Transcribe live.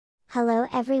Hello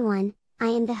everyone, I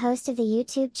am the host of the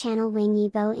YouTube channel Wang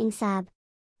YIBO ENGSUB.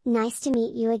 Nice to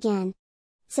meet you again.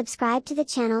 Subscribe to the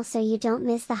channel so you don't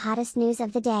miss the hottest news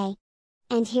of the day.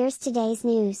 And here's today's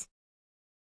news.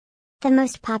 The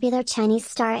most popular Chinese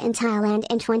star in Thailand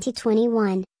in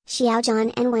 2021, Xiao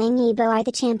Zhan and Wang YIBO are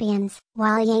the champions,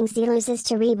 while Yang Zi loses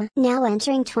to Reba. Now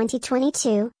entering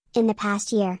 2022, in the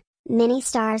past year, many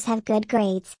stars have good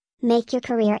grades, make your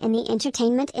career in the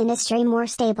entertainment industry more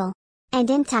stable. And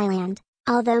in Thailand,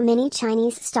 although many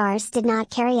Chinese stars did not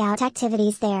carry out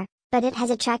activities there, but it has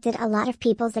attracted a lot of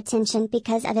people's attention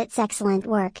because of its excellent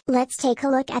work. Let's take a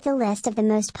look at the list of the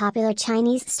most popular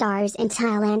Chinese stars in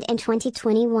Thailand in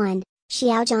 2021.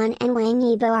 Xiao Zhan and Wang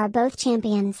YIBO are both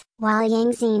champions, while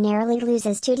Yang Zi narrowly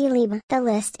loses to Dilireba. The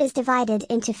list is divided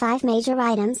into 5 major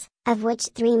items, of which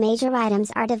 3 major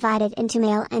items are divided into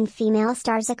male and female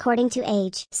stars according to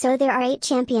age. So there are 8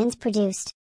 champions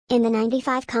produced. In the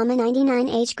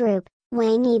 95,99 age group,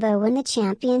 Wang YIBO won the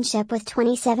championship with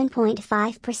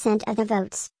 27.5% of the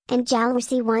votes, and Zhao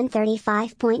Lusi won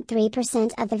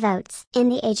 35.3% of the votes. In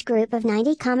the age group of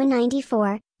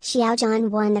 90,94, Xiao Zhan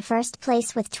won the first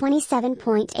place with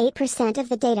 27.8% of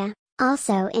the data.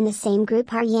 Also in the same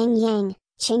group are Yang,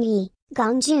 Cheng Yi,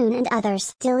 Gong Jun and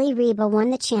others. Dilireba won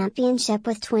the championship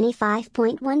with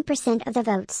 25.1% of the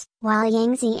votes, while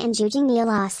Yang Zi and Jingyi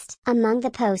lost. Among the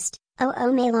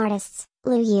post-OO male artists,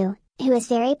 Liu Yu, who is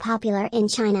very popular in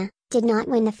China, did not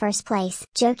win the first place.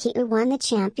 Zhou Keyu won the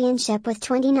championship with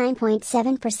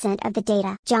 29.7% of the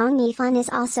data. Zhang Yifan is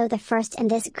also the first in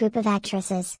this group of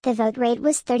actresses. The vote rate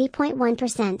was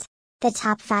 30.1%. The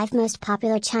top 5 most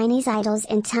popular Chinese idols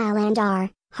in Thailand are,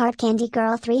 Heart Candy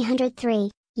Girl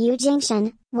 303, Yu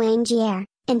Jingtian, Wang Jiaer,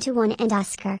 INTO1 and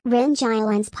Oscar. Ren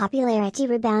Jialun's popularity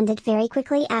rebounded very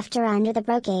quickly after Under the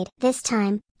Brocade. This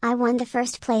time, I won the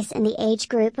first place in the age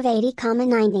group of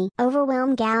 80,90.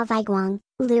 Overwhelm Gao Weiguang,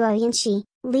 Luo Yunxi,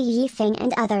 Yifeng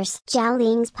and others. Zhao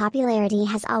Liying's popularity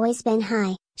has always been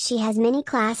high, she has many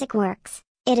classic works.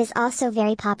 It is also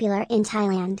very popular in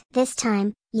Thailand. This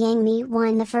time, Yang Mi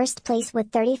won the first place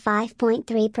with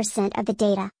 35.3% of the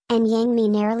data, and Yang Mi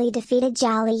narrowly defeated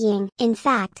Zhao Liying. In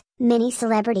fact, many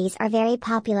celebrities are very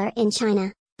popular in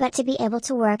China, but to be able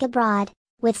to work abroad,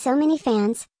 with so many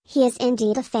fans, he is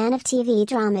indeed a fan of TV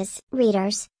dramas.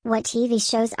 Readers, what TV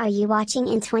shows are you watching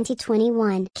in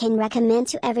 2021? Can recommend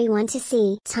to everyone to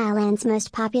see. Thailand's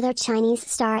most popular Chinese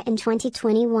star in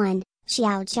 2021,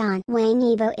 Xiao Zhan. Wang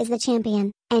YIBO is the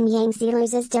champion, and Yang Zi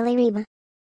loses Dilireba.